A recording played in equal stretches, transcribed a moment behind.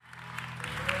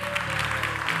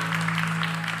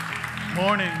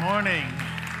Morning, morning.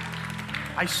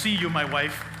 I see you, my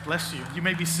wife. Bless you. You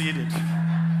may be seated.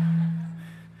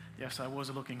 Yes, I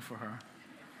was looking for her.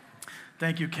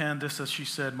 Thank you, Candace. As she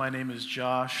said, my name is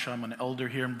Josh. I'm an elder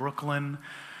here in Brooklyn.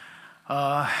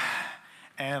 And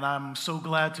I'm so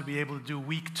glad to be able to do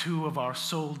week 2 of our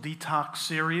Soul Detox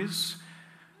series,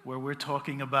 where we're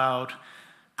talking about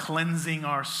cleansing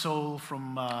our soul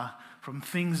from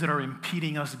things that are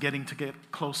impeding us getting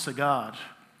close to God.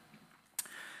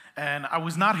 And I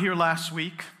was not here last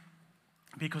week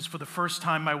because for the first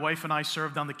time my wife and I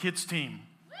served on the kids team.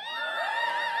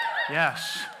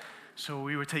 Yes. So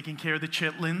we were taking care of the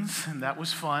chitlins, and that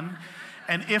was fun.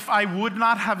 And if I would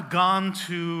not have gone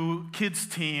to kids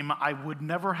team, I would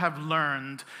never have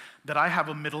learned that I have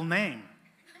a middle name.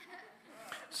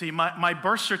 See, my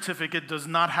birth certificate does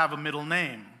not have a middle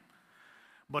name.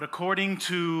 But according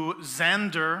to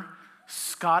Xander,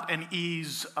 Scott and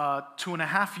E's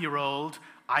 2.5-year-old,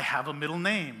 I have a middle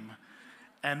name.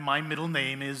 And my middle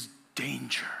name is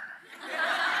Danger.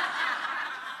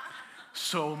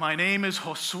 So my name is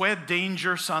Josué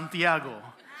Danger Santiago.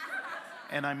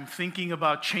 And I'm thinking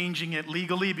about changing it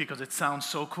legally because it sounds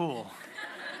so cool.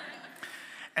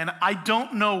 And I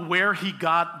don't know where he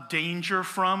got danger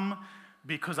from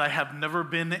because I have never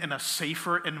been in a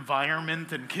safer environment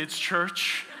than kids'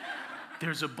 church.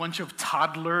 There's a bunch of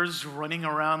toddlers running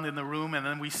around in the room, and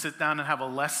then we sit down and have a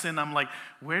lesson. I'm like,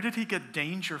 where did he get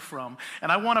danger from?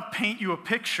 And I want to paint you a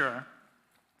picture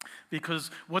because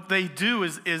what they do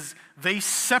is they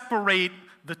separate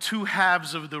the two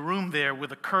halves of the room there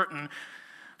with a curtain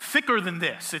thicker than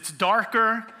this. It's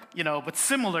darker, but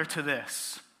similar to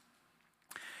this.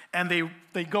 And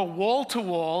they go wall to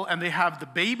wall, and they have the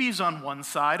babies on one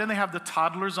side, and they have the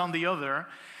toddlers on the other.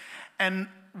 And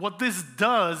what this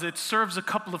does, it serves a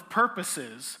couple of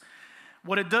purposes.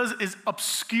 What it does is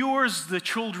obscures the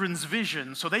children's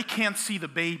vision, so they can't see the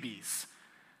babies.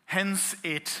 Hence,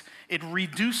 it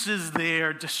reduces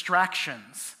their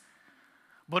distractions.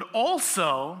 But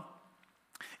also,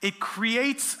 it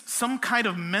creates some kind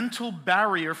of mental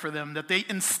barrier for them that they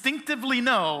instinctively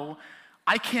know,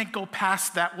 I can't go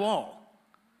past that wall.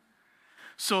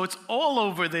 So it's all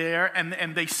over there,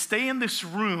 and they stay in this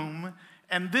room,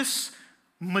 and this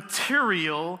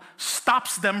material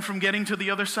stops them from getting to the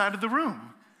other side of the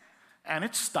room. And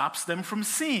it stops them from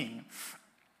seeing.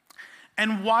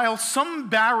 And while some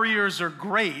barriers are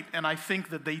great, and I think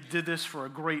that they did this for a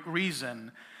great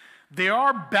reason, there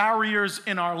are barriers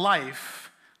in our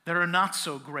life that are not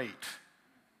so great.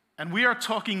 And we are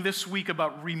talking this week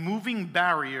about removing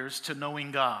barriers to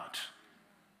knowing God.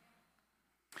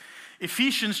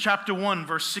 Ephesians chapter 1,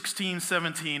 verse 16,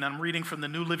 17, I'm reading from the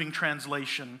New Living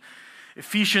Translation.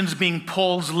 Ephesians being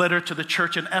Paul's letter to the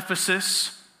church in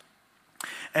Ephesus.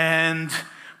 And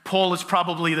Paul is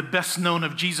probably the best known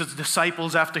of Jesus'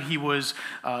 disciples after he was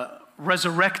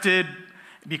resurrected,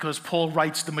 because Paul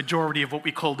writes the majority of what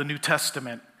we call the New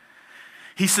Testament.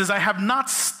 He says, I have not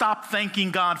stopped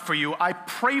thanking God for you. I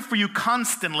pray for you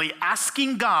constantly,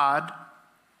 asking God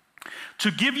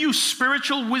to give you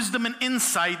spiritual wisdom and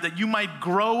insight that you might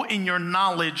grow in your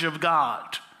knowledge of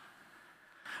God.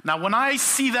 Now, when I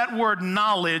see that word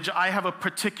knowledge, I have a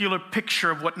particular picture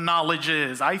of what knowledge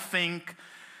is. I think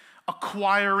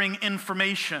acquiring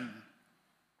information.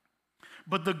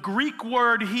 But the Greek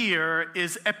word here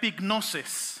is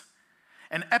epignosis.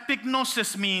 And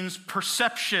epignosis means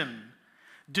perception,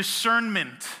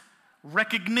 discernment,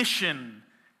 recognition,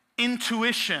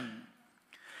 intuition.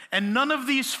 And none of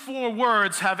these 4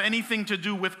 words have anything to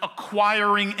do with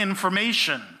acquiring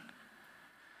information.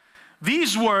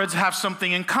 These words have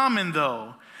something in common,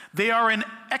 though. They are an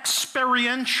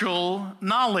experiential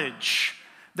knowledge,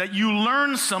 that you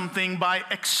learn something by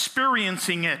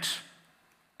experiencing it.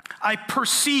 I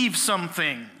perceive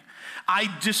something. I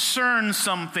discern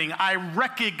something. I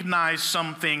recognize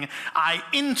something. I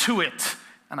intuit.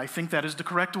 And I think that is the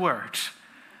correct word.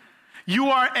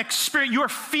 You're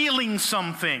feeling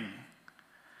something.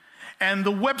 And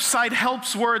the website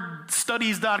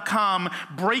helpswordstudies.com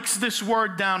breaks this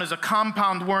word down as a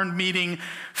compound word meaning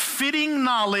fitting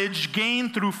knowledge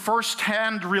gained through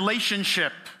first-hand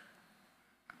relationship.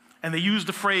 And they use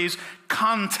the phrase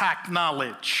contact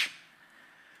knowledge.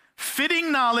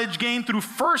 Fitting knowledge gained through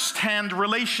first-hand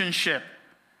relationship.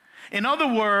 In other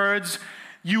words,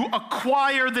 you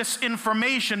acquire this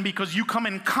information because you come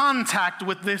in contact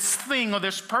with this thing or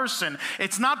this person.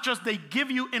 It's not just they give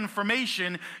you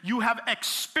information, you have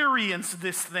experienced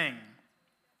this thing.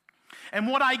 And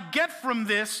what I get from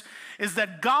this is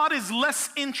that God is less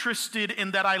interested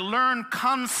in that I learn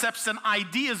concepts and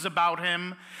ideas about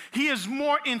him. He is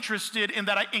more interested in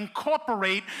that I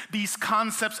incorporate these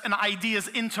concepts and ideas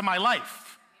into my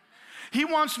life. He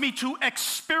wants me to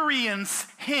experience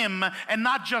him and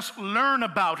not just learn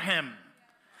about him.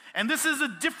 And this is a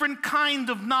different kind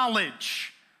of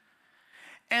knowledge.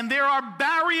 And there are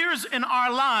barriers in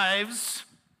our lives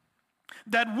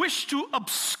that wish to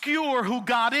obscure who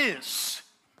God is,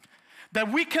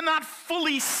 that we cannot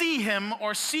fully see him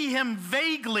or see him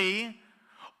vaguely,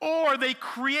 or they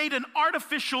create an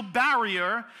artificial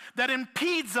barrier that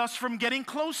impedes us from getting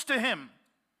close to him.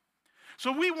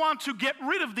 So we want to get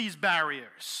rid of these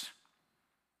barriers.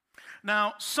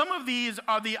 Now, some of these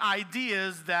are the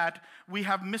ideas that we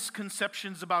have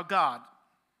misconceptions about God.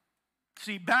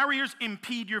 See, barriers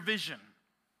impede your vision.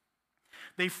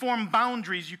 They form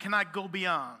boundaries you cannot go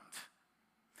beyond.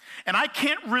 And I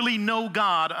can't really know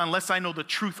God unless I know the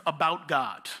truth about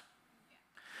God.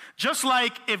 Just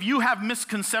like if you have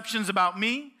misconceptions about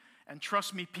me, and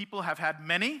trust me, people have had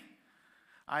many.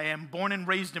 I am born and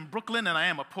raised in Brooklyn, and I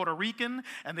am a Puerto Rican,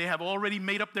 and they have already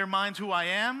made up their minds who I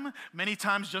am, many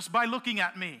times just by looking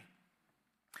at me.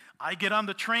 I get on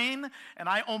the train, and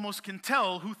I almost can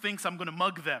tell who thinks I'm going to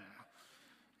mug them.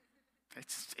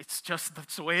 It's just,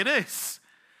 that's the way it is.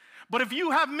 But if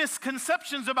you have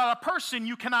misconceptions about a person,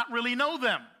 you cannot really know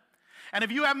them. And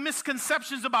if you have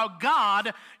misconceptions about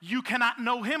God, you cannot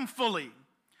know him fully.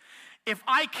 If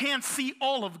I can't see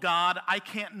all of God, I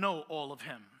can't know all of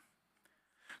him.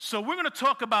 So we're going to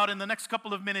talk about in the next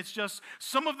couple of minutes just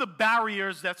some of the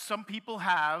barriers that some people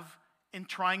have in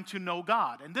trying to know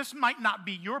God. And this might not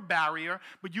be your barrier,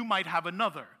 but you might have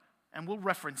another, and we'll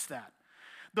reference that.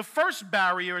 The first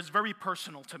barrier is very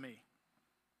personal to me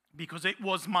because it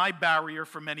was my barrier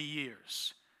for many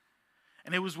years.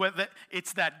 And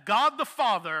it's that God the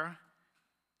Father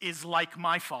is like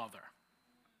my Father.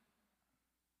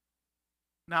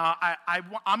 Now,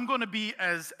 I'm going to be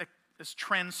as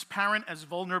transparent, as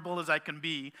vulnerable as I can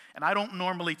be, and I don't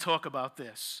normally talk about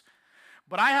this.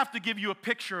 But I have to give you a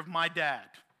picture of my dad.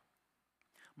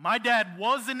 My dad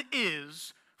was and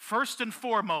is, first and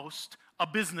foremost, a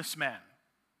businessman.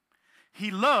 He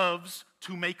loves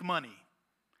to make money.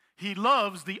 He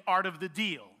loves the art of the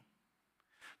deal.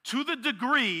 To the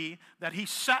degree that he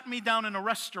sat me down in a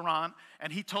restaurant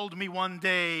and he told me one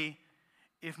day,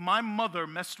 if my mother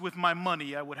messed with my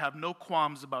money, I would have no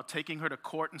qualms about taking her to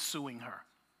court and suing her.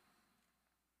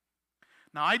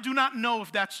 Now, I do not know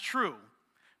if that's true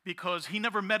because he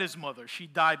never met his mother. She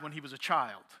died when he was a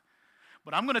child.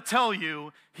 But I'm going to tell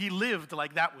you, he lived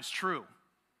like that was true.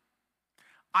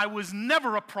 I was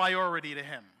never a priority to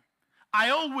him. I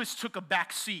always took a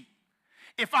back seat.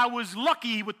 If I was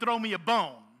lucky, he would throw me a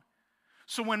bone.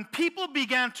 So when people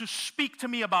began to speak to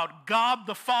me about God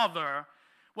the Father,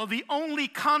 well, the only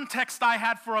context I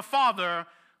had for a father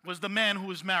was the man who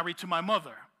was married to my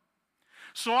mother.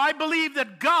 So I believe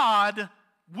that God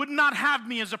would not have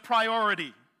me as a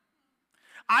priority.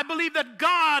 I believe that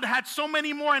God had so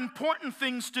many more important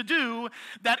things to do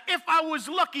that if I was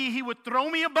lucky, he would throw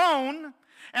me a bone,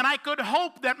 and I could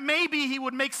hope that maybe he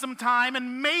would make some time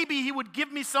and maybe he would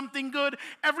give me something good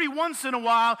every once in a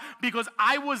while because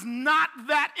I was not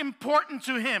that important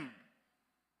to him.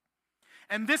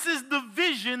 And this is the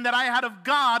vision that I had of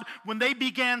God when they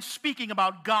began speaking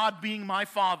about God being my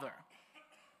Father.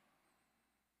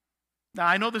 Now,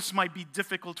 I know this might be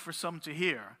difficult for some to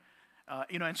hear.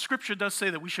 And Scripture does say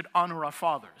that we should honor our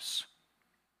fathers.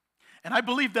 And I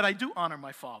believe that I do honor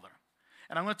my father.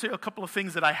 And I'm going to tell you a couple of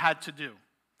things that I had to do.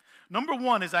 Number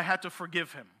one is I had to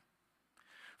forgive him.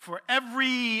 For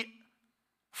every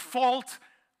fault,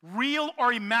 real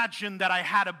or imagined, that I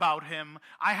had about him,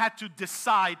 I had to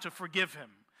decide to forgive him,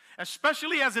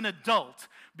 especially as an adult,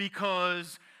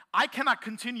 because I cannot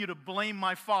continue to blame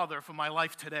my father for my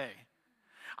life today.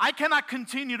 I cannot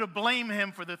continue to blame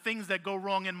him for the things that go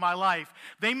wrong in my life.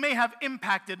 They may have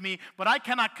impacted me, but I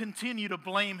cannot continue to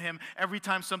blame him every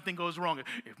time something goes wrong.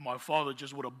 If my father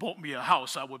just would have bought me a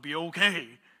house, I would be okay.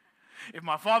 If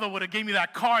my father would have gave me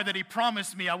that car that he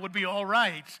promised me, I would be all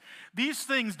right. These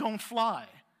things don't fly.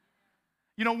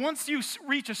 Once you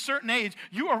reach a certain age,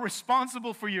 you are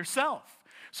responsible for yourself.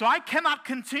 So I cannot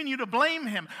continue to blame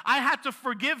him. I had to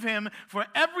forgive him for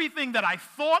everything that I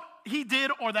thought he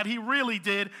did or that he really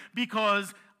did,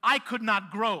 because I could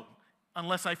not grow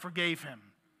unless I forgave him.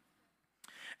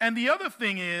 And the other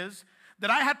thing is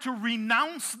that I had to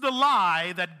renounce the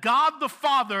lie that God the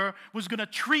Father was going to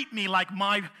treat me like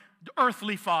my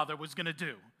earthly father was going to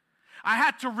do. I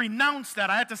had to renounce that.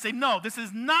 I had to say, no, this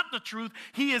is not the truth.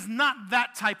 He is not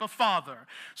that type of father.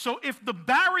 So if the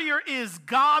barrier is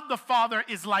God the Father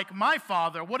is like my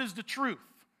father, what is the truth?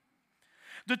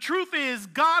 The truth is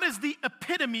God is the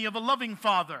epitome of a loving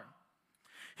father.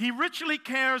 He richly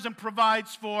cares and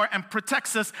provides for and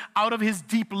protects us out of his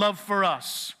deep love for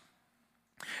us.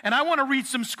 And I want to read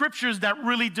some scriptures that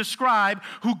really describe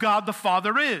who God the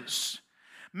Father is.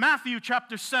 Matthew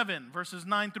chapter 7, verses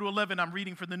 9 through 11, I'm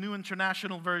reading from the New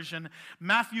International Version.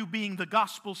 Matthew being the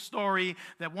gospel story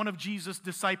that one of Jesus'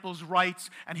 disciples writes,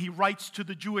 and he writes to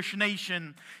the Jewish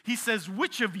nation. He says,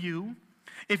 which of you,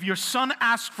 if your son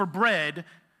asks for bread,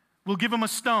 will give him a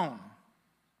stone?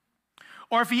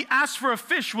 Or if he asks for a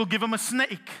fish, will give him a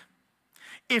snake?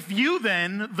 If you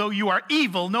then, though you are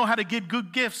evil, know how to give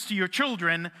good gifts to your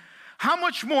children, how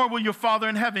much more will your Father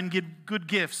in heaven give good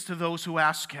gifts to those who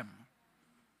ask him?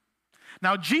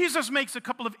 Now, Jesus makes a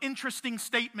couple of interesting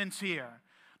statements here.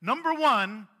 Number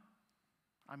one,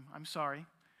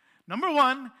 Number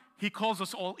one, he calls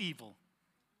us all evil.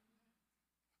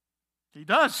 He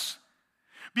does.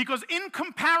 Because in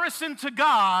comparison to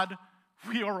God,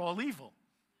 we are all evil.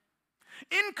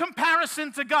 In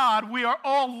comparison to God, we are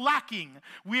all lacking.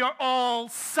 We are all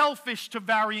selfish to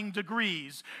varying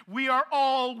degrees. We are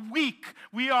all weak.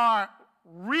 We are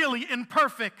really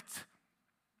imperfect.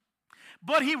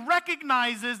 But he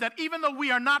recognizes that even though we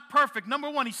are not perfect, number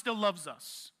one, he still loves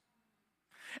us.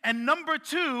 And number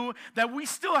two, that we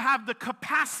still have the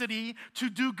capacity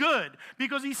to do good.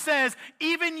 Because he says,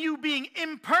 even you being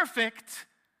imperfect,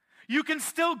 you can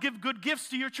still give good gifts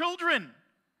to your children.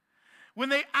 When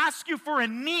they ask you for a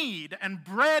need, and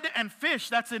bread and fish,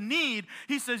 that's a need,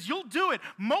 he says, you'll do it.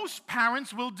 Most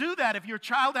parents will do that. If your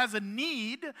child has a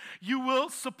need, you will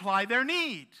supply their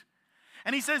need.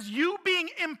 And he says, you being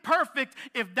imperfect,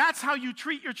 if that's how you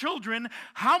treat your children,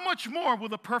 how much more will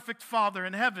the perfect Father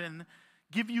in heaven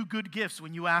give you good gifts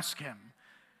when you ask him?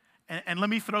 And let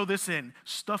me throw this in.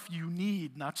 Stuff you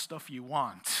need, not stuff you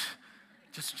want.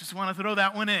 Just want to throw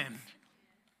that one in.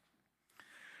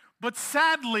 But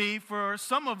sadly, for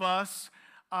some of us,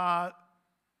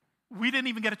 we didn't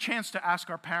even get a chance to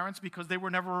ask our parents because they were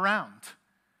never around.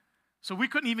 So we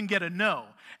couldn't even get a no.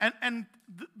 And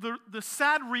the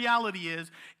sad reality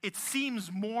is, it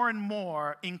seems more and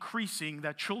more increasing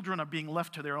that children are being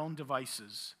left to their own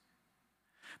devices.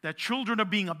 That children are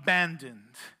being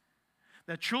abandoned.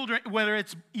 That children, whether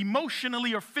it's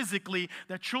emotionally or physically,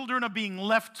 that children are being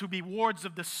left to be wards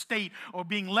of the state or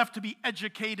being left to be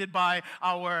educated by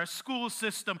our school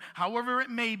system, however it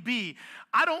may be.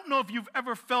 I don't know if you've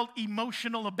ever felt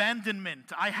emotional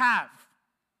abandonment. I have.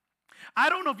 I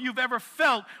don't know if you've ever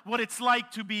felt what it's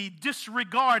like to be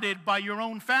disregarded by your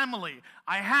own family.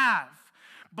 I have.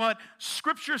 But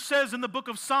Scripture says in the book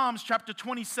of Psalms, chapter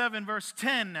 27, verse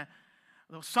 10,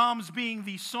 the Psalms being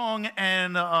the song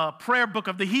and prayer book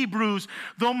of the Hebrews,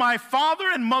 though my father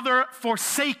and mother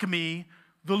forsake me,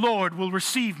 the Lord will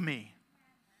receive me.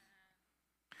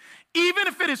 Even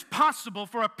if it is possible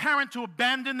for a parent to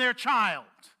abandon their child,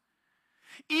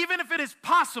 even if it is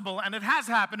possible, and it has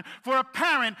happened, for a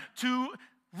parent to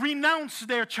renounce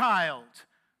their child,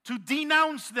 to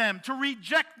denounce them, to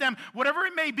reject them, whatever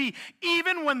it may be,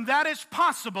 even when that is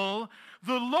possible,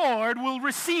 the Lord will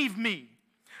receive me.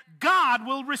 God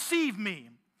will receive me.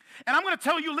 And I'm going to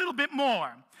tell you a little bit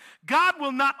more. God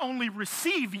will not only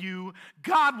receive you,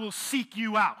 God will seek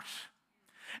you out.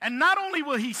 And not only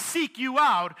will he seek you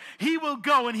out, he will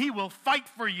go and he will fight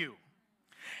for you.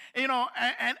 You know,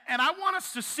 and I want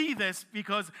us to see this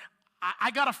because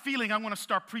I got a feeling I'm going to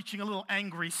start preaching a little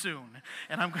angry soon.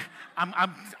 And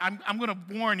I'm going to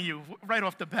warn you right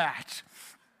off the bat.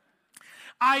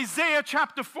 Isaiah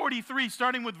chapter 43,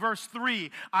 starting with verse 3,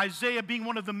 Isaiah being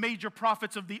one of the major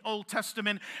prophets of the Old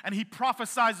Testament, and he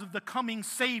prophesies of the coming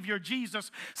Savior, Jesus,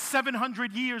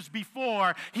 700 years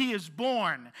before he is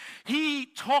born. He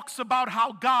talks about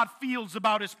how God feels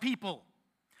about his people.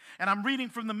 And I'm reading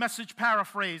from the Message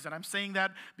paraphrase, and I'm saying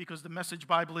that because the Message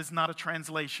Bible is not a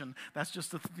translation. That's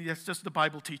just the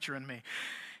Bible teacher in me.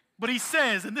 But he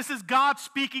says, and this is God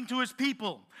speaking to his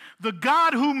people, the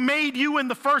God who made you in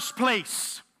the first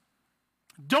place,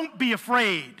 don't be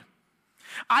afraid.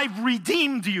 I've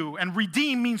redeemed you, and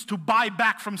redeem means to buy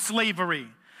back from slavery.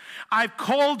 I've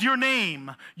called your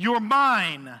name, you're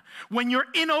mine. When you're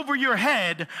in over your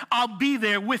head, I'll be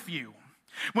there with you.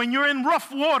 When you're in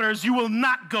rough waters, you will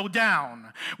not go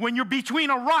down. When you're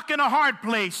between a rock and a hard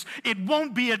place, it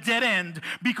won't be a dead end,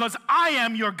 because I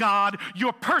am your God,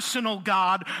 your personal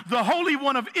God, the Holy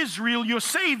One of Israel, your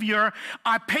Savior.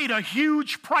 I paid a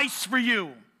huge price for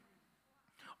you.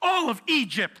 All of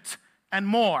Egypt and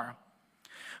more.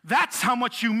 That's how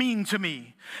much you mean to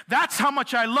me. That's how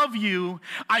much I love you.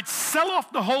 I'd sell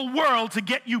off the whole world to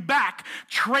get you back.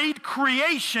 Trade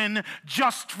creation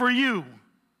just for you.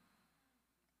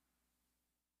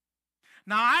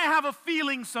 Now, I have a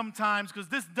feeling sometimes, because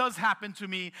this does happen to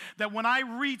me, that when I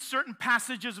read certain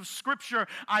passages of Scripture,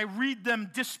 I read them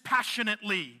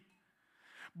dispassionately.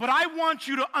 But I want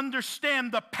you to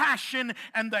understand the passion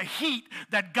and the heat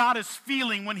that God is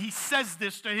feeling when He says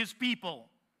this to His people.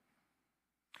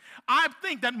 I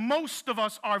think that most of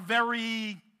us are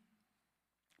very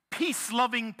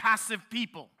peace-loving, passive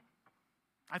people.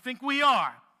 I think we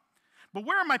are. But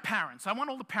where are my parents? I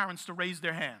want all the parents to raise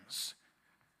their hands.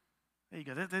 There you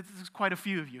go. There's quite a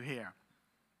few of you here.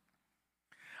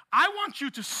 I want you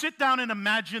to sit down and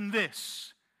imagine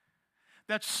this,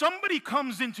 that somebody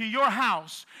comes into your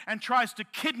house and tries to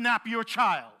kidnap your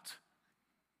child.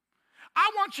 I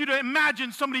want you to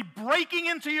imagine somebody breaking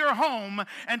into your home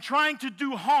and trying to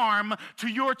do harm to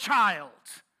your child.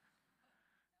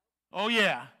 Oh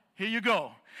yeah, here you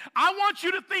go. I want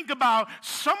you to think about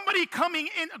somebody coming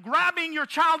in, grabbing your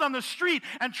child on the street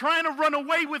and trying to run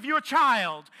away with your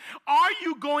child. Are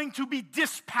you going to be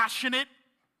dispassionate?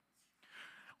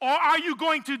 Or are you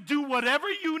going to do whatever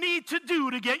you need to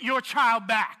do to get your child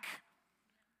back?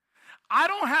 I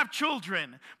don't have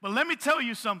children, but let me tell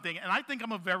you something, and I think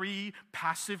I'm a very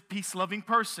passive, peace-loving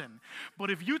person. But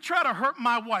if you try to hurt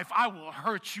my wife, I will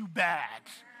hurt you bad.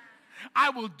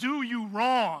 I will do you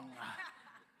wrong.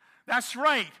 That's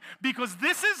right, because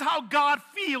this is how God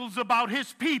feels about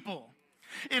His people.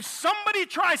 If somebody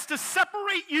tries to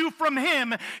separate you from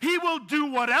Him, He will do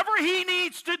whatever He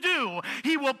needs to do.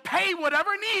 He will pay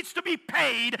whatever needs to be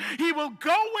paid. He will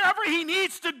go wherever He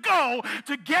needs to go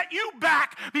to get you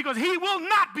back, because He will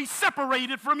not be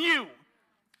separated from you.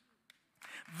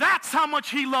 That's how much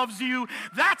He loves you.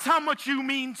 That's how much you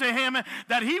mean to Him,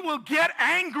 that He will get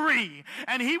angry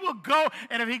and He will go,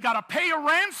 and if He got to pay a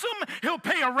ransom, He'll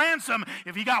pay a ransom.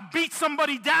 If He got to beat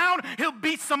somebody down, He'll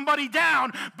beat somebody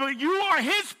down. But you are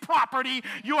His property,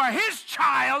 you are His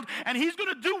child, and He's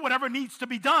going to do whatever needs to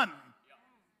be done.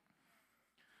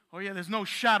 Oh yeah, there's no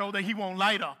shadow that He won't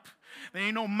light up. There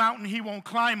ain't no mountain He won't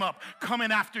climb up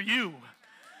coming after you.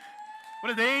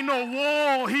 But there ain't no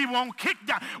wall He won't kick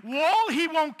down. Wall He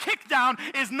won't kick down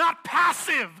is not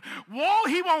passive. Wall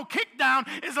He won't kick down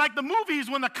is like the movies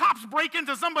when the cops break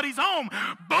into somebody's home.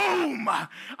 Boom!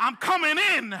 I'm coming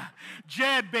in.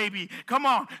 Jed, baby, come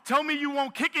on. Tell me you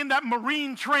won't kick in that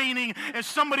Marine training if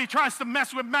somebody tries to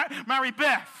mess with Mary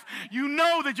Beth. You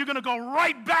know that you're going to go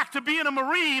right back to being a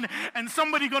Marine and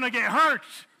somebody going to get hurt.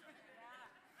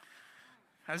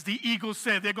 As the Eagles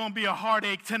said, there's going to be a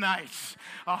heartache tonight.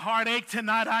 A heartache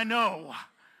tonight, I know.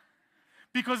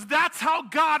 Because that's how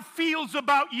God feels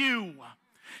about you.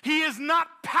 He is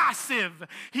not passive.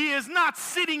 He is not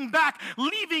sitting back,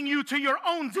 leaving you to your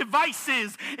own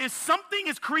devices. If something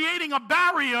is creating a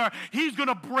barrier, He's going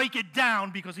to break it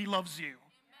down because He loves you.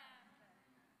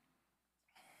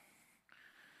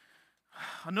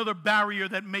 Another barrier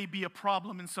that may be a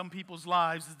problem in some people's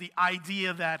lives is the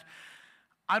idea that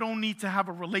I don't need to have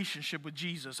a relationship with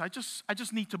Jesus. I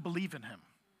just need to believe in Him.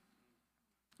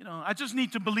 You know, I just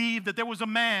need to believe that there was a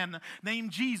man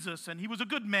named Jesus, and He was a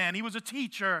good man. He was a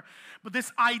teacher. But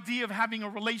this idea of having a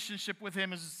relationship with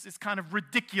Him is kind of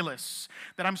ridiculous,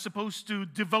 that I'm supposed to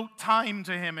devote time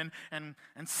to Him and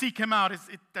seek Him out.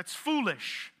 That's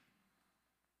foolish.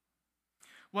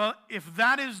 Well, if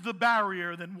that is the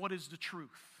barrier, then what is the truth?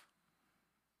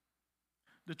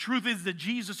 The truth is that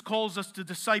Jesus calls us to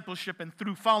discipleship, and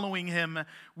through following Him,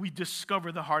 we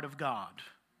discover the heart of God.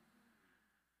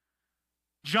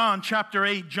 John chapter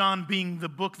 8, John being the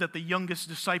book that the youngest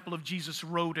disciple of Jesus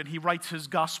wrote, and he writes his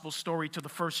gospel story to the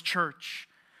first church.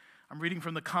 I'm reading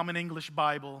from the Common English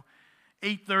Bible,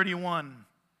 8:31.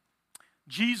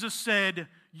 Jesus said,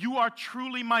 "You are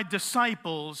truly my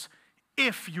disciples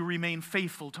if you remain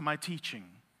faithful to my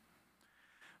teaching.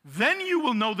 Then you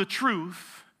will know the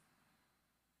truth,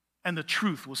 and the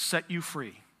truth will set you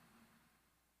free."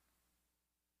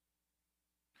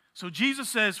 So Jesus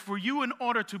says, for you, in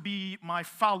order to be my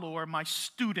follower, my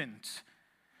student,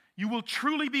 you will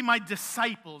truly be my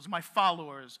disciples, my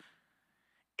followers,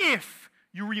 if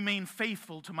you remain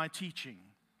faithful to my teaching.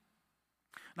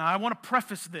 Now, I want to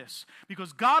preface this,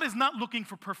 because God is not looking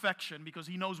for perfection, because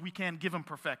He knows we can't give Him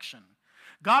perfection.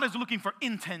 God is looking for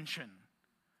intention.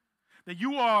 That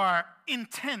you are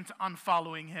intent on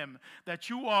following Him, that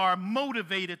you are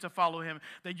motivated to follow Him,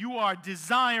 that you are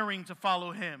desiring to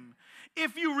follow Him.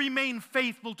 if you remain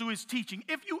faithful to his teaching,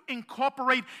 if you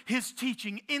incorporate his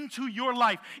teaching into your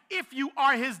life, if you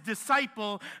are his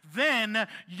disciple, then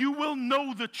you will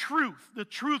know the truth. The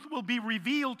truth will be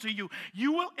revealed to you.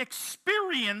 You will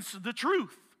experience the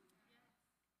truth.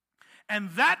 And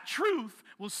that truth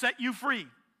will set you free.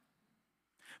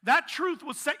 That truth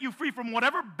will set you free from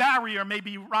whatever barrier may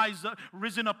be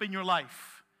risen up in your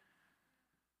life.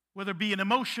 Whether it be an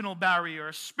emotional barrier,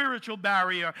 a spiritual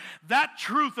barrier, that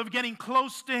truth of getting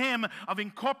close to him, of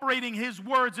incorporating his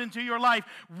words into your life,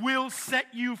 will set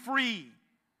you free.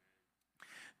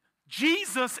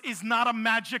 Jesus is not a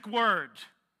magic word.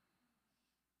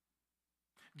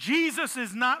 Jesus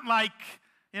is not like,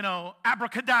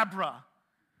 abracadabra.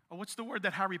 Or what's the word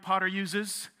that Harry Potter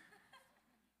uses?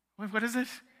 What is it?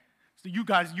 So you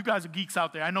guys are geeks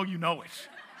out there. I know you know it.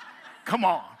 Come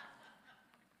on.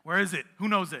 Where is it? Who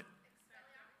knows it?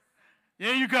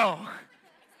 There you go.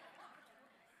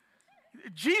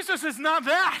 Jesus is not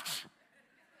that.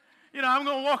 I'm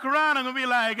going to walk around, I'm going to be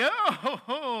like,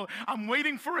 I'm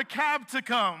waiting for a cab to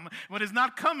come, but it's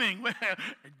not coming.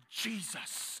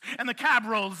 Jesus. And the cab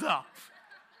rolls up.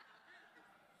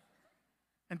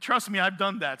 And trust me, I've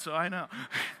done that, so I know.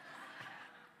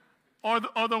 Or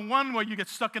the one where you get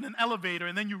stuck in an elevator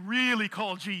and then you really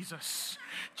call Jesus.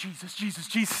 Jesus, Jesus,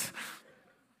 Jesus.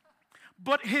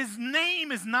 But his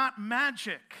name is not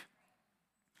magic.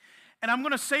 And I'm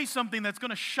going to say something that's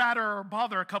going to shatter or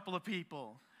bother a couple of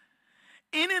people.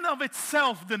 In and of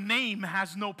itself, the name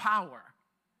has no power.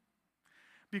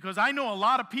 Because I know a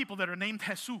lot of people that are named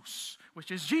Jesus,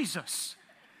 which is Jesus.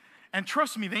 And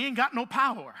trust me, they ain't got no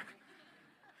power.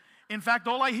 In fact,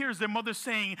 all I hear is their mother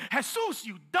saying, Jesus,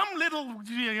 you dumb little,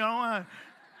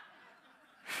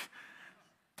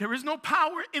 There is no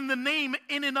power in the name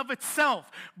in and of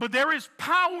itself, but there is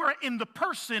power in the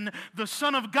person, the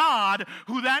Son of God,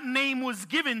 who that name was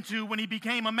given to when he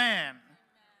became a man.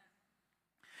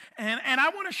 And I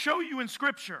want to show you in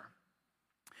Scripture,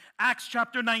 Acts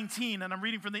chapter 19, and I'm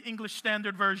reading from the English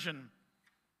Standard Version.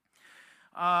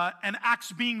 And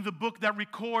Acts being the book that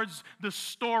records the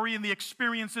story and the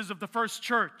experiences of the first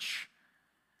church.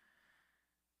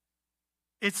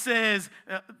 It says,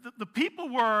 the people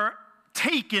were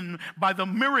taken by the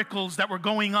miracles that were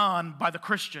going on by the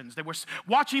Christians. They were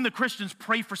watching the Christians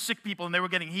pray for sick people and they were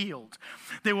getting healed.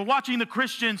 They were watching the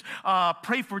Christians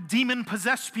pray for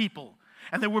demon-possessed people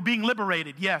and they were being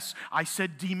liberated. Yes, I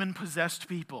said demon-possessed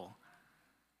people.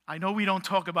 I know we don't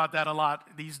talk about that a lot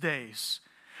these days,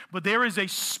 but there is a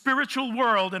spiritual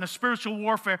world and a spiritual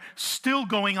warfare still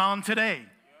going on today.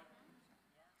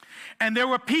 And there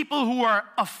were people who are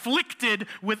afflicted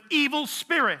with evil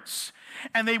spirits.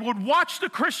 And they would watch the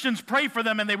Christians pray for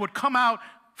them and they would come out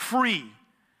free.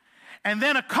 And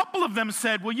then a couple of them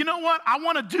said, well, you know what? I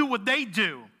want to do what they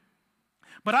do.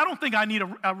 But I don't think I need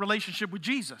a relationship with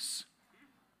Jesus.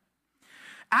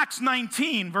 Acts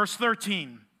 19, verse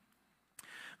 13.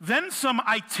 Then some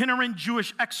itinerant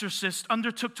Jewish exorcists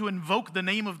undertook to invoke the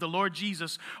name of the Lord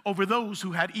Jesus over those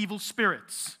who had evil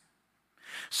spirits,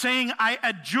 saying, I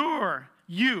adjure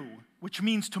you, which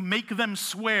means to make them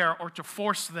swear or to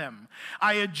force them.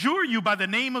 I adjure you by the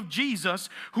name of Jesus,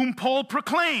 whom Paul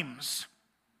proclaims.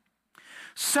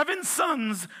 7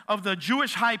 sons of the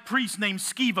Jewish high priest named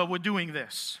Sceva were doing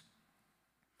this.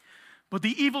 But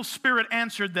the evil spirit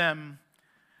answered them,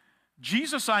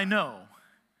 Jesus I know,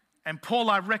 and Paul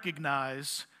I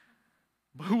recognize,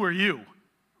 but who are you?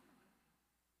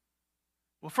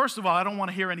 Well, first of all, I don't want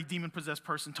to hear any demon-possessed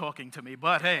person talking to me,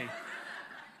 but hey,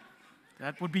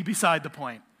 that would be beside the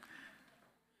point.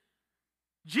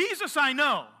 Jesus I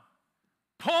know,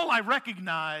 Paul I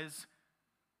recognize,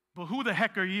 but who the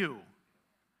heck are you?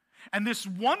 And this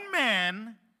one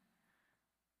man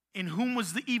in whom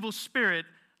was the evil spirit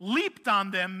leaped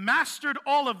on them, mastered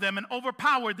all of them, and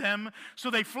overpowered them, so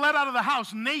they fled out of the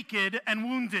house naked and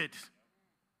wounded.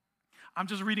 I'm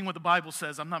just reading what the Bible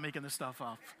says. I'm not making this stuff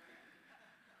up.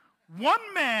 One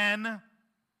man,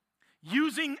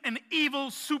 using an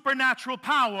evil supernatural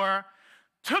power,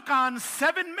 took on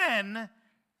 7 men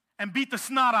and beat the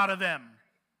snot out of them.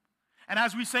 And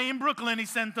as we say in Brooklyn, he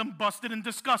sent them busted and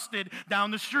disgusted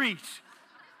down the street.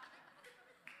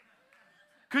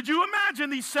 Could you imagine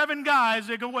these 7 guys,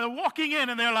 they're walking in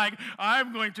and they're like,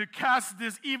 I'm going to cast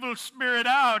this evil spirit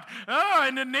out. Oh,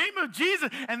 in the name of Jesus.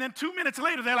 And then 2 minutes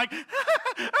later, they're like,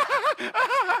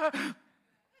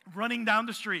 running down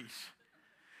the street.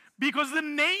 Because the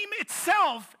name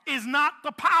itself is not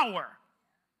the power.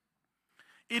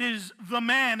 It is the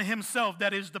man himself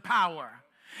that is the power.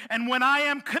 And when I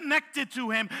am connected to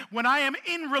him, when I am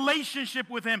in relationship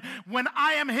with him, when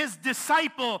I am his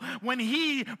disciple, when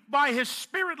he, by his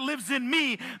Spirit, lives in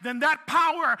me, then that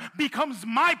power becomes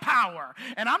my power.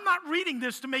 And I'm not reading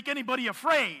this to make anybody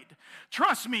afraid.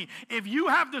 Trust me, if you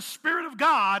have the Spirit of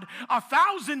God,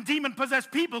 1,000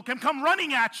 demon-possessed people can come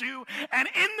running at you, and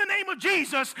in the name of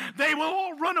Jesus, they will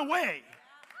all run away.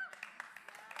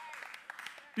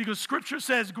 Because Scripture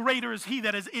says, greater is he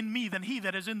that is in me than he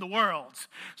that is in the world.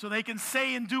 So they can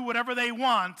say and do whatever they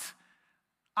want.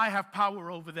 I have power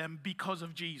over them because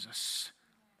of Jesus.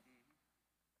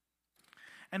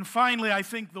 And finally, I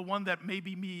think the one that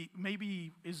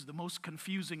maybe is the most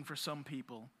confusing for some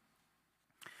people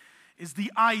is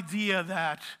the idea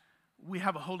that we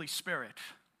have a Holy Spirit.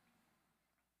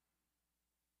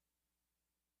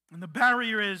 And the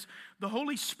barrier is the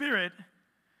Holy Spirit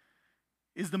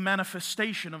is the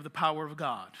manifestation of the power of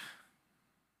God.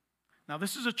 Now,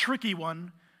 this is a tricky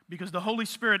one because the Holy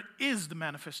Spirit is the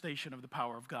manifestation of the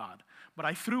power of God. But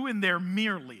I threw in there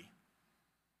merely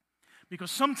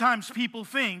because sometimes people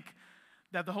think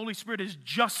that the Holy Spirit is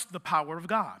just the power of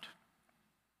God.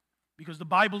 Because the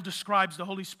Bible describes the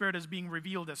Holy Spirit as being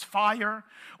revealed as fire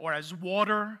or as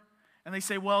water. And they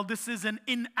say, well, this is an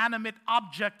inanimate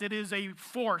object. It is a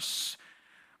force.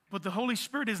 But the Holy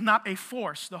Spirit is not a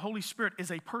force. The Holy Spirit is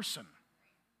a person.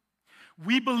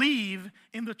 We believe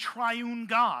in the triune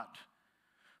God,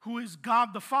 who is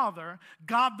God the Father,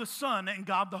 God the Son, and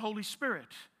God the Holy Spirit.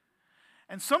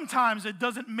 And sometimes it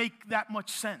doesn't make that much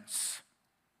sense.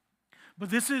 But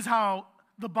this is how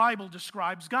the Bible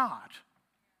describes God.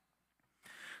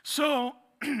 So,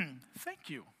 thank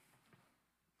you.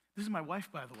 This is my wife,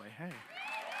 by the way. Hey.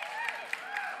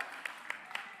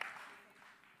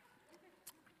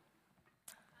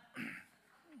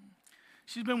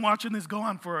 She's been watching this go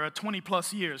on for 20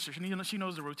 plus years, so she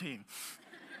knows the routine.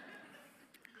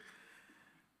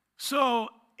 So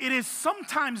it is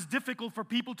sometimes difficult for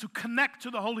people to connect to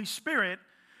the Holy Spirit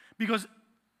because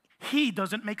he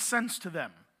doesn't make sense to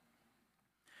them.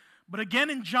 But again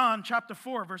in John chapter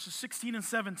 4, verses 16 and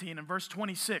 17 and verse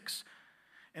 26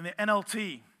 in the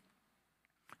NLT,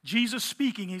 Jesus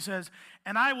speaking, he says,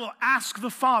 "And I will ask the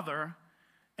Father,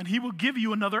 and he will give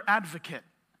you another advocate."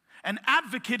 An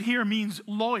advocate here means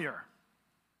lawyer.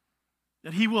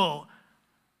 That he will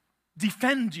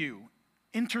defend you,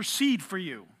 intercede for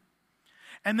you.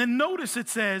 And then notice it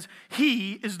says,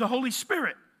 he is the Holy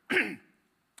Spirit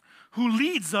who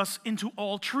leads us into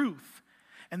all truth.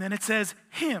 And then it says,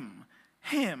 him,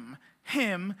 he.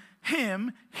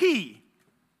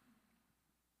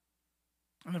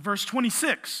 And in verse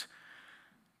 26,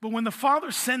 but when the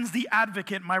Father sends the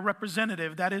advocate, my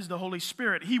representative, that is the Holy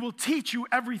Spirit, he will teach you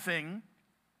everything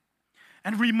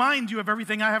and remind you of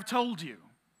everything I have told you.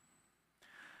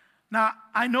 Now,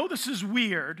 I know this is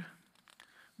weird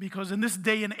because in this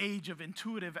day and age of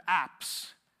intuitive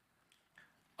apps,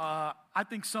 I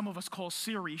think some of us call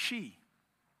Siri she.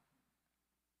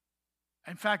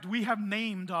 In fact, we have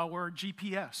named our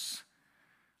GPS.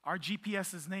 Our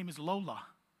GPS's name is Lola.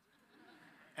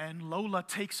 And Lola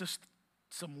takes us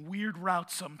some weird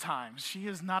routes sometimes. She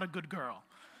is not a good girl.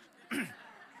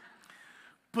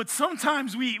 But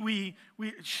sometimes Siri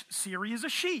is a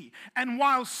she. And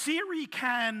while Siri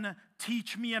can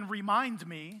teach me and remind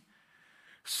me,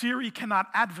 Siri cannot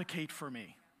advocate for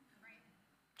me.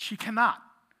 She cannot.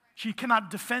 She cannot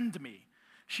defend me.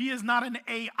 She is not an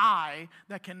AI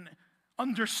that can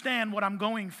understand what I'm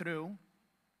going through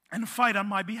and fight on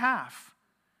my behalf.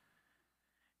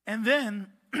 And then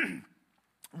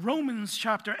Romans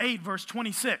chapter 8, verse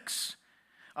 26.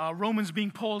 Romans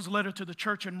being Paul's letter to the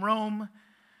church in Rome.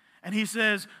 And he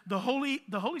says, the Holy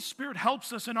Spirit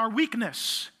helps us in our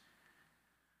weakness.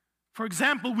 For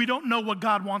example, we don't know what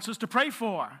God wants us to pray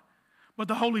for, but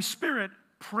the Holy Spirit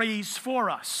prays for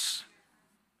us.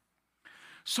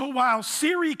 So while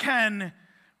Siri can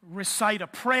recite a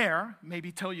prayer,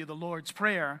 maybe tell you the Lord's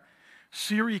Prayer,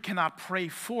 Siri cannot pray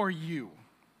for you.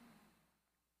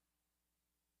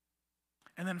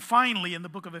 And then finally, in the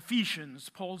book of Ephesians,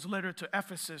 Paul's letter to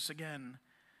Ephesus again,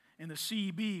 in the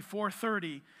CEB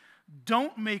 430,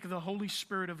 don't make the Holy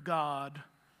Spirit of God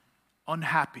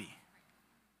unhappy.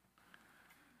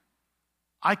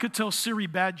 I could tell Siri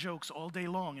bad jokes all day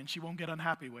long and she won't get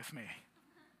unhappy with me.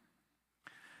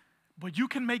 But you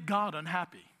can make God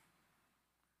unhappy.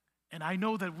 And I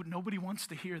know that nobody wants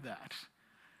to hear that.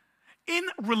 In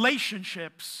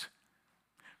relationships,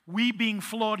 we being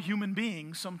flawed human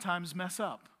beings sometimes mess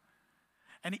up.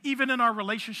 And even in our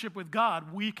relationship with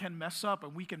God, we can mess up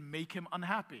and we can make him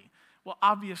unhappy. Well,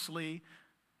 obviously,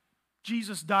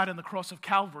 Jesus died on the cross of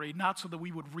Calvary, not so that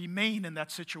we would remain in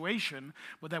that situation,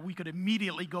 but that we could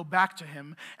immediately go back to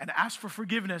him and ask for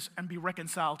forgiveness and be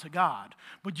reconciled to God.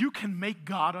 But you can make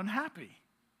God unhappy.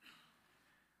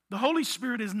 The Holy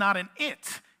Spirit is not an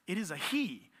it, it is a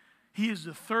he. He is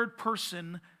the third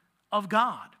person of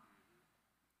God.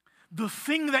 The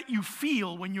thing that you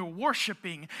feel when you're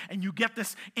worshiping and you get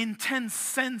this intense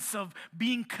sense of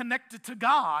being connected to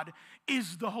God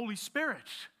is the Holy Spirit.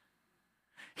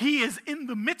 He is in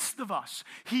the midst of us.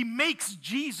 He makes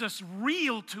Jesus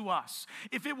real to us.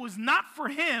 If it was not for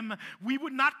him, we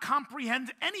would not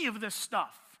comprehend any of this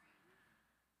stuff.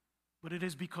 But it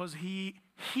is because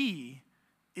he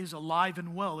is alive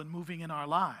and well and moving in our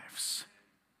lives.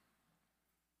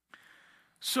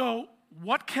 So,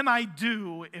 what can I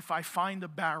do if I find a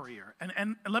barrier?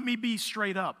 And let me be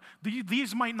straight up.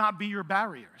 These might not be your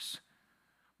barriers.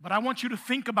 But I want you to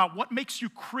think about what makes you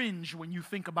cringe when you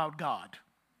think about God.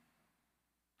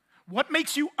 What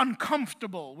makes you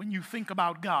uncomfortable when you think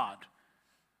about God?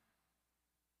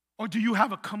 Or do you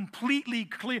have a completely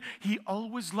clear, he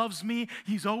always loves me,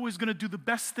 he's always going to do the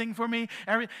best thing for me.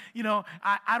 I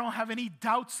don't have any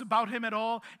doubts about him at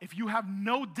all. If you have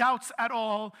no doubts at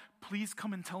all, please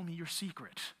come and tell me your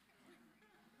secret.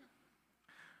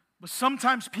 But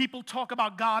sometimes people talk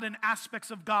about God and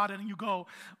aspects of God and you go,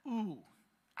 ooh,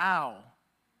 ow,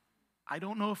 I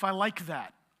don't know if I like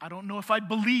that. I don't know if I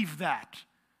believe that.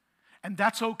 And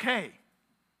that's okay.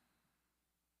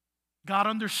 God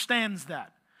understands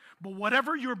that. But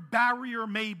whatever your barrier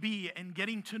may be in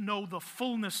getting to know the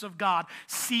fullness of God,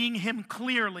 seeing him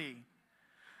clearly,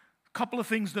 a couple of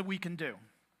things that we can do.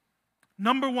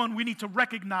 Number one, we need to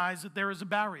recognize that there is a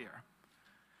barrier.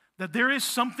 That there is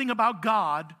something about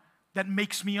God that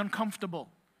makes me uncomfortable.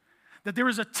 That there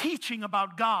is a teaching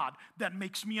about God that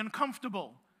makes me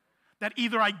uncomfortable. That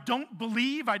either I don't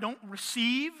believe, I don't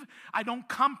receive, I don't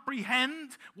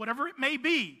comprehend, whatever it may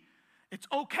be. It's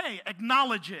okay,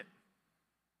 acknowledge it.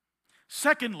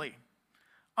 Secondly,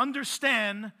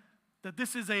 understand that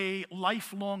this is a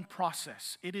lifelong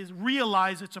process.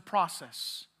 Realize it's a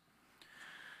process.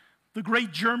 The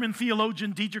great German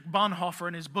theologian Dietrich Bonhoeffer,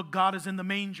 in his book, God is in the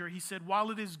Manger, he said,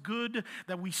 while it is good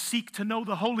that we seek to know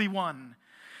the Holy One,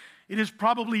 it is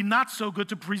probably not so good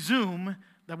to presume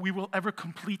that we will ever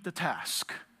complete the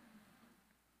task.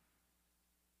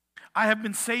 I have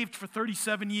been saved for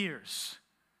 37 years.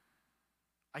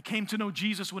 I came to know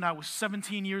Jesus when I was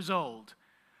 17 years old.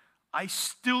 I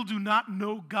still do not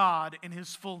know God in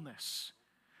his fullness.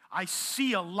 I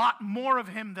see a lot more of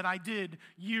him than I did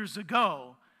years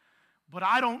ago, but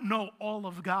I don't know all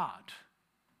of God.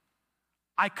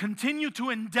 I continue to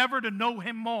endeavor to know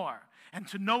him more and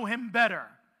to know him better.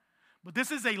 But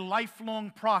this is a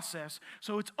lifelong process,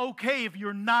 so it's okay if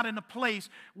you're not in a place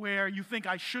where you think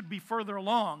I should be further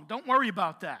along. Don't worry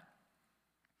about that.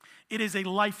 It is a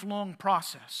lifelong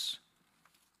process.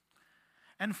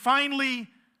 And finally,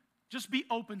 just be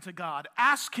open to God.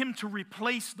 Ask him to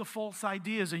replace the false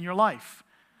ideas in your life.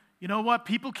 You know what?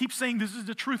 People keep saying this is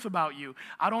the truth about you.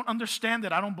 I don't understand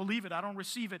it. I don't believe it. I don't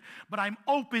receive it. But I'm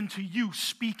open to you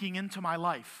speaking into my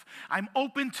life. I'm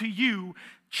open to you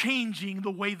changing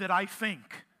the way that I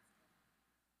think.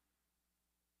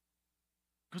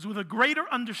 Because with a greater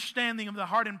understanding of the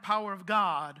heart and power of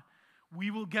God, we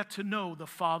will get to know the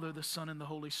Father, the Son, and the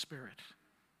Holy Spirit.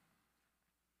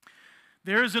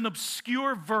 There is an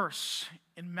obscure verse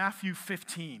in Mark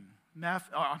 15.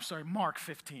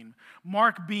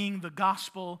 Mark being the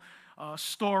gospel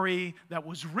story that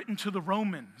was written to the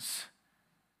Romans.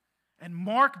 And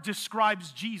Mark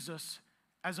describes Jesus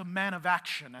as a man of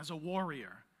action, as a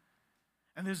warrior.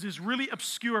 And there's this really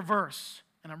obscure verse,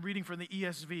 and I'm reading from the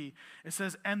ESV. It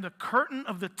says, and the curtain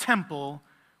of the temple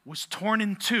was torn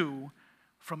in two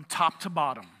from top to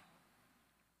bottom.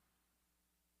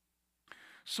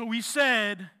 So we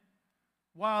said,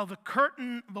 while the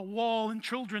curtain, the wall in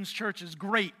children's church is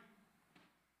great,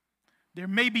 there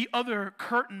may be other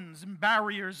curtains and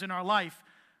barriers in our life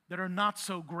that are not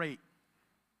so great.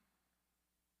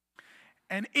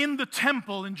 And in the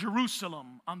temple in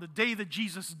Jerusalem, on the day that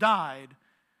Jesus died,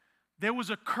 there was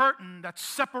a curtain that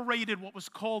separated what was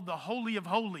called the Holy of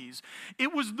Holies.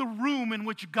 It was the room in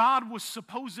which God was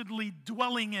supposedly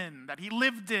dwelling in, that he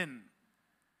lived in.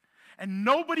 And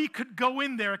nobody could go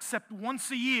in there except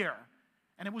once a year.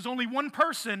 And it was only one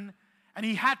person, and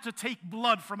he had to take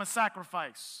blood from a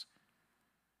sacrifice.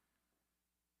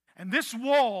 And this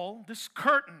wall, this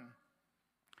curtain,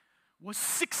 was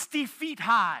 60 feet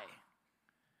high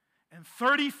and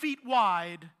 30 feet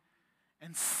wide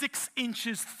and 6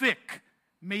 inches thick,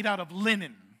 made out of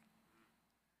linen.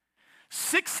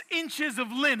 6 inches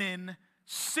of linen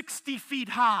 60 feet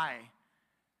high.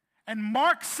 And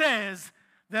Mark says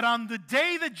that on the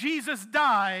day that Jesus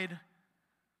died,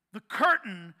 the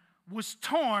curtain was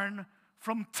torn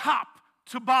from top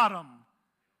to bottom,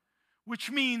 which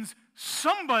means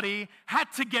somebody had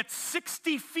to get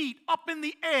 60 feet up in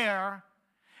the air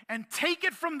and take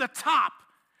it from the top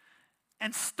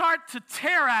and start to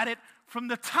tear at it from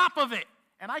the top of it.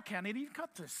 And I can't even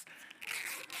cut this.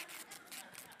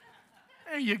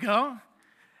 There you go.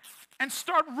 And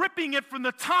start ripping it from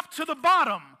the top to the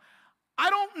bottom. I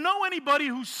don't know anybody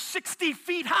who's 60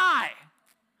 feet high.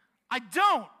 I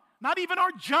don't. Not even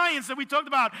our giants that we talked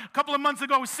about a couple of months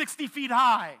ago was 60 feet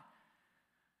high.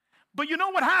 But you know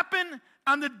what happened?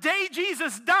 On the day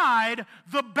Jesus died,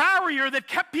 the barrier that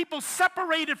kept people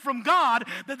separated from God,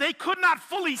 that they could not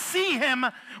fully see him,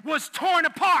 was torn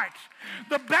apart.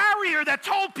 The barrier that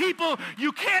told people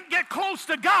you can't get close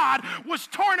to God was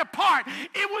torn apart.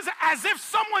 It was as if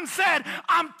someone said,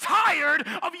 I'm tired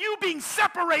of you being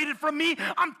separated from me.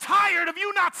 I'm tired of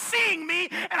you not seeing me,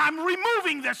 and I'm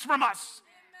removing this from us.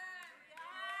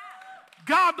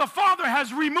 God the Father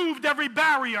has removed every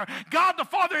barrier. God the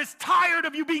Father is tired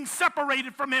of you being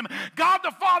separated from him. God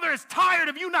the Father is tired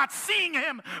of you not seeing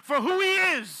him for who he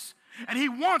is. And he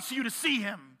wants you to see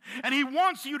him. And he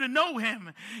wants you to know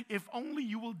him, if only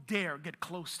you will dare get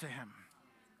close to him.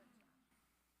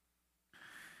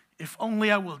 If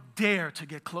only I will dare to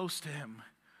get close to him.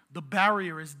 The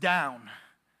barrier is down.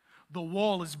 The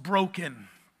wall is broken.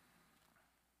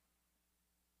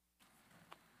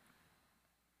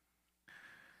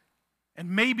 And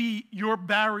maybe your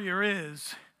barrier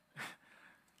is,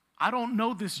 I don't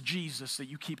know this Jesus that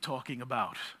you keep talking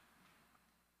about.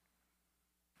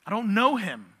 I don't know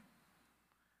him.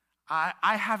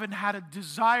 I haven't had a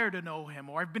desire to know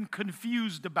him, or I've been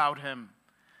confused about him.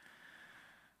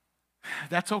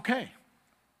 That's okay.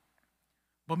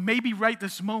 But maybe right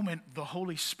this moment, the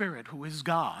Holy Spirit, who is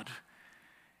God,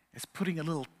 is putting a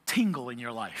little tingle in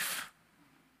your life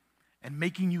and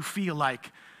making you feel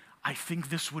like, I think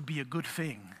this would be a good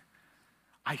thing.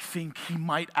 I think he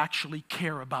might actually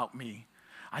care about me.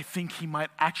 I think he might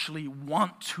actually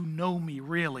want to know me,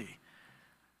 really.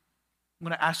 I'm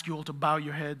going to ask you all to bow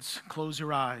your heads, close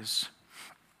your eyes.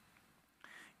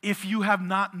 If you have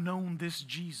not known this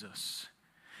Jesus,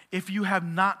 if you have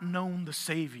not known the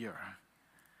Savior,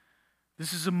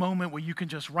 this is a moment where you can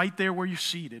just, right there where you're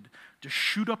seated, just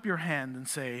shoot up your hand and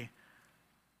say,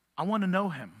 I want to know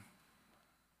him.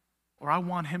 Or I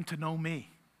want him to know me.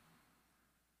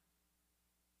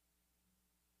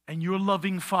 And your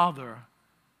loving Father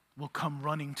will come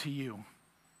running to you.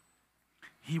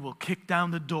 He will kick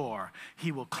down the door.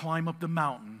 He will climb up the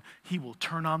mountain. He will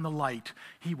turn on the light.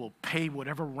 He will pay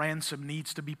whatever ransom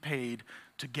needs to be paid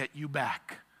to get you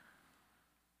back.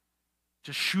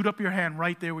 Just shoot up your hand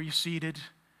right there where you're seated.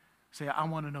 Say, I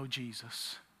want to know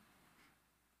Jesus.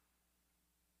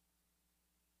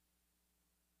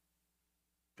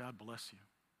 God bless you.